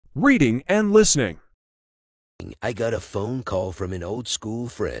Reading and listening. I got a phone call from an old school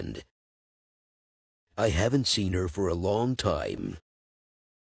friend. I haven't seen her for a long time.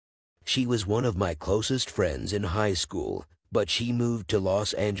 She was one of my closest friends in high school, but she moved to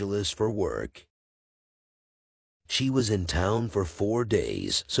Los Angeles for work. She was in town for 4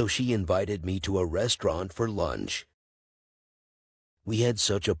 days, so she invited me to a restaurant for lunch. We had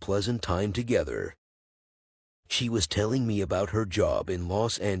such a pleasant time together. She was telling me about her job in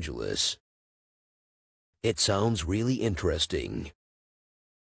Los Angeles. It sounds really interesting.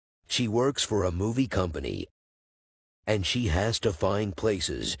 She works for a movie company, and she has to find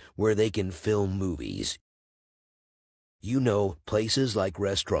places where they can film movies. You know, places like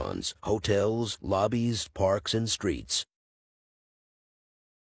restaurants, hotels, lobbies, parks, and streets.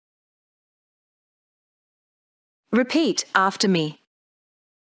 Repeat after me.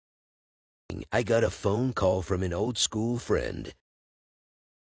 I got a phone call from an old school friend.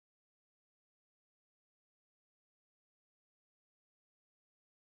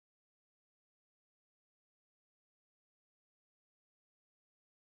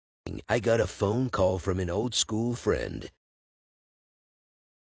 I got a phone call from an old school friend.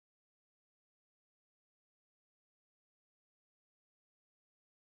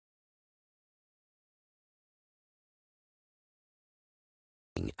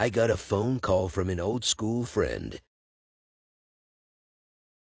 I got a phone call from an old school friend.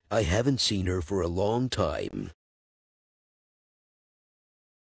 I haven't seen her for a long time.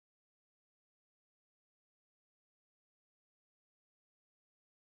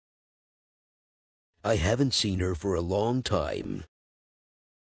 I haven't seen her for a long time.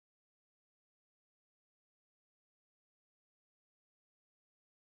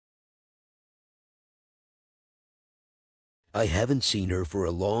 I haven't seen her for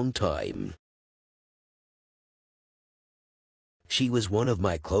a long time. She was one of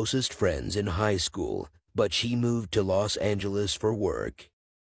my closest friends in high school, but she moved to Los Angeles for work.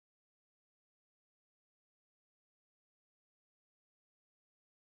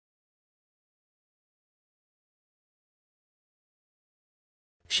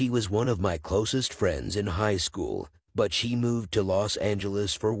 She was one of my closest friends in high school, but she moved to Los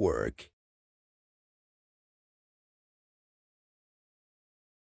Angeles for work.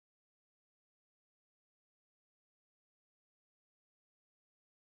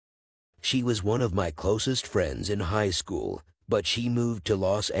 She was one of my closest friends in high school, but she moved to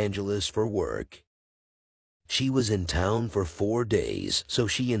Los Angeles for work. She was in town for 4 days, so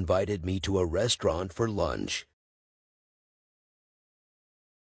she invited me to a restaurant for lunch.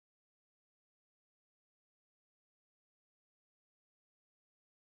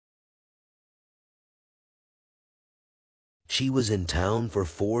 She was in town for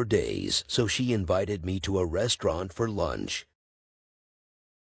 4 days, so she invited me to a restaurant for lunch.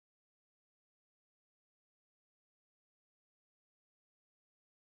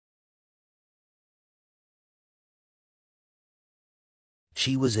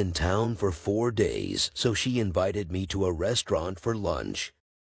 She was in town for 4 days, so she invited me to a restaurant for lunch.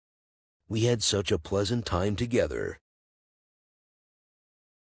 We had such a pleasant time together.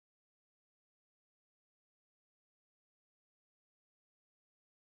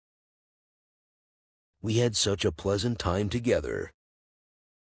 We had such a pleasant time together.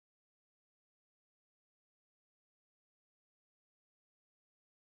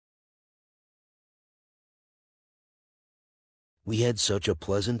 We had such a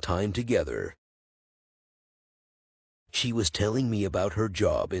pleasant time together. She was telling me about her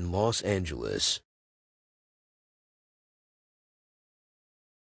job in Los Angeles.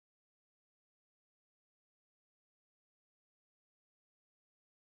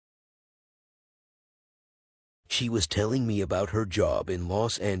 She was telling me about her job in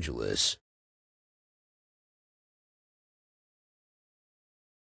Los Angeles.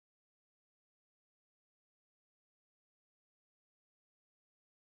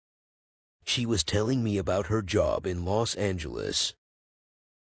 She was telling me about her job in Los Angeles.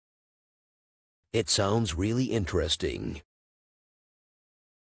 It sounds really interesting.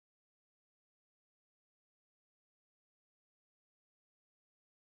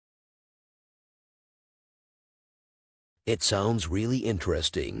 It sounds really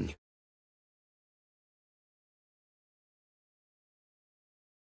interesting.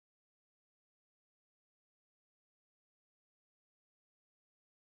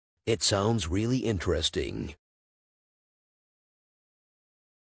 It sounds really interesting.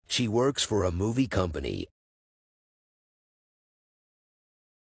 She works for a movie company.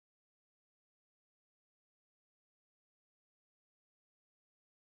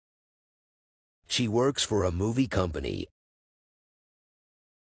 She works for a movie company.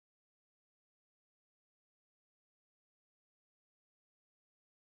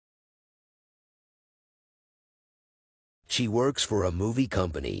 She works for a movie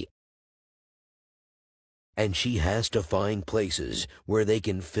company, and she has to find places where they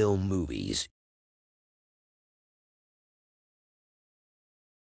can film movies.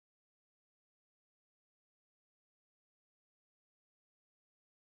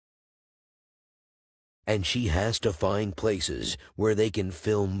 And she has to find places where they can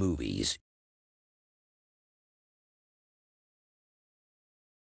film movies.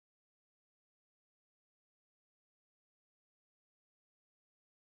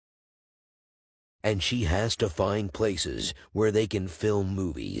 And she has to find places where they can film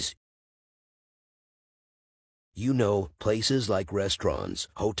movies. You know, places like restaurants,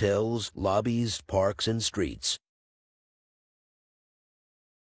 hotels, lobbies, parks, and streets.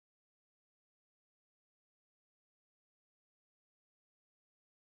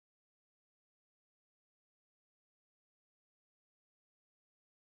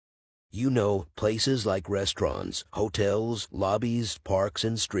 You know, places like restaurants, hotels, lobbies, parks,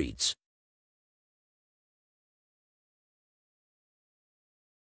 and streets.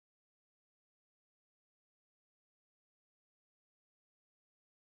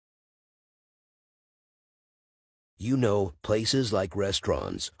 You know, places like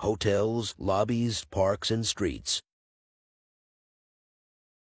restaurants, hotels, lobbies, parks, and streets.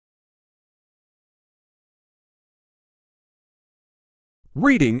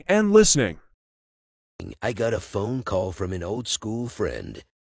 Reading and listening. I got a phone call from an old school friend.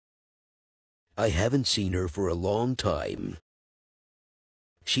 I haven't seen her for a long time.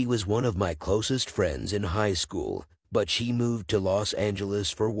 She was one of my closest friends in high school, but she moved to Los Angeles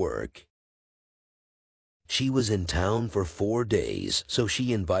for work. She was in town for 4 days, so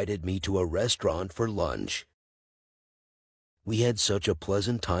she invited me to a restaurant for lunch. We had such a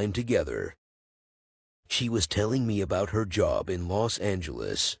pleasant time together. She was telling me about her job in Los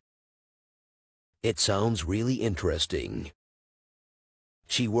Angeles. It sounds really interesting.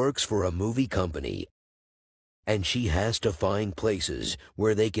 She works for a movie company, and she has to find places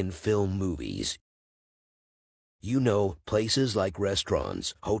where they can film movies. You know, places like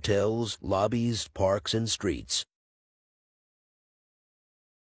restaurants, hotels, lobbies, parks, and streets.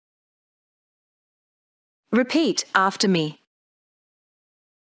 Repeat after me.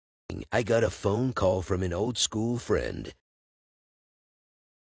 I got a phone call from an old school friend.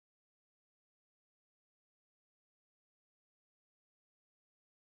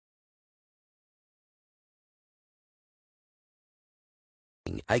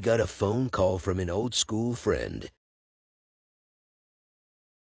 I got a phone call from an old school friend.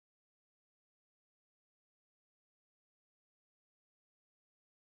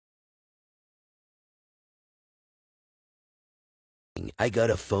 I got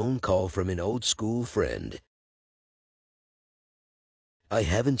a phone call from an old school friend. I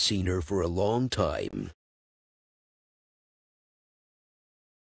haven't seen her for a long time.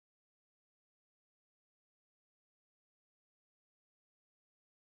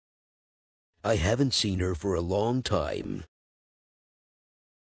 I haven't seen her for a long time.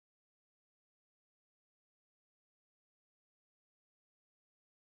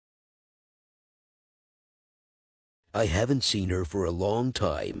 I haven't seen her for a long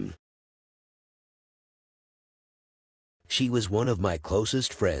time. She was one of my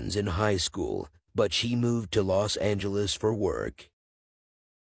closest friends in high school, but she moved to Los Angeles for work.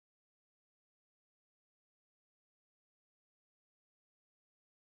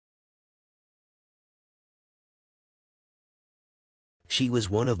 She was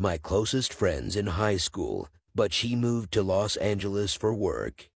one of my closest friends in high school, but she moved to Los Angeles for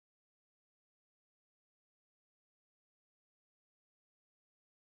work.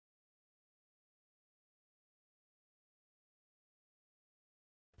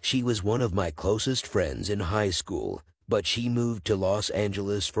 She was one of my closest friends in high school, but she moved to Los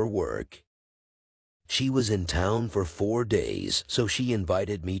Angeles for work. She was in town for 4 days, so she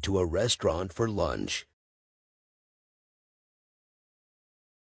invited me to a restaurant for lunch.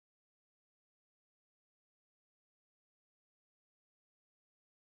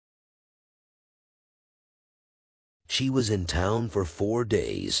 She was in town for 4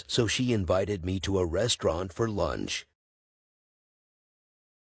 days, so she invited me to a restaurant for lunch.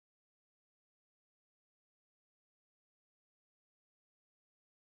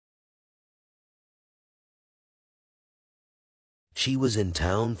 She was in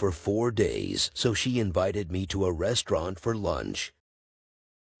town for 4 days, so she invited me to a restaurant for lunch.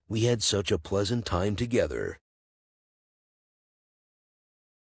 We had such a pleasant time together.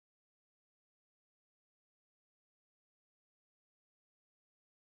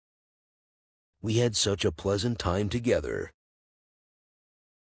 We had such a pleasant time together.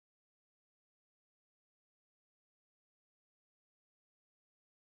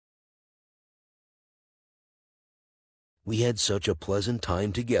 We had such a pleasant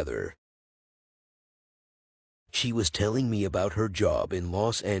time together. She was telling me about her job in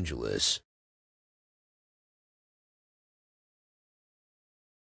Los Angeles.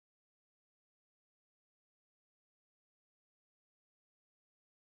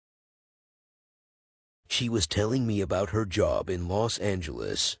 She was telling me about her job in Los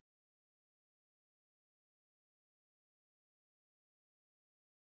Angeles.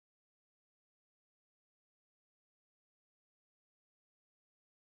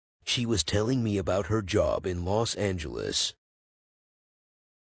 She was telling me about her job in Los Angeles.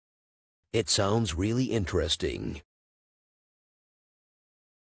 It sounds really interesting.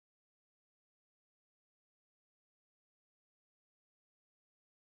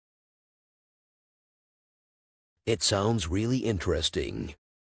 It sounds really interesting.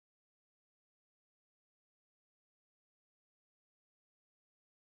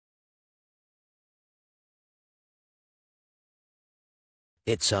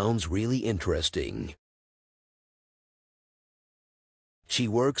 It sounds really interesting. She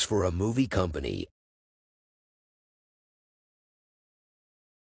works for a movie company.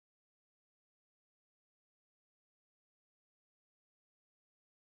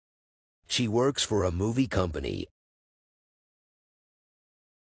 She works for a movie company.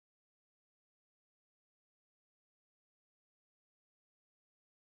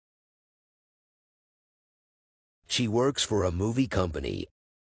 She works for a movie company.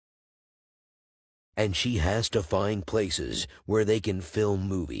 And she has to find places where they can film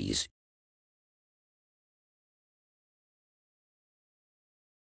movies.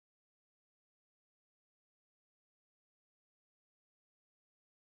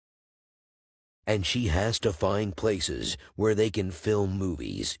 And she has to find places where they can film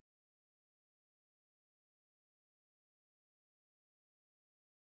movies.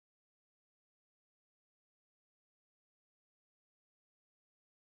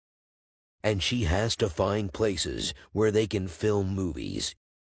 And she has to find places where they can film movies.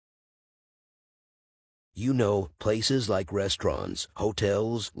 You know, places like restaurants,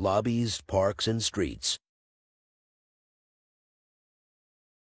 hotels, lobbies, parks, and streets.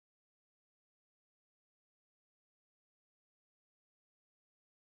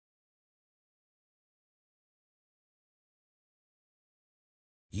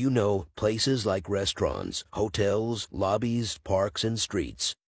 You know, places like restaurants, hotels, lobbies, parks, and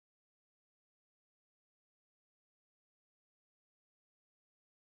streets.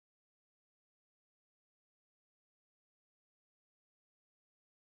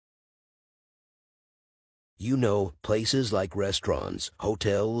 You know, places like restaurants,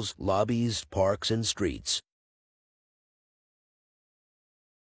 hotels, lobbies, parks, and streets.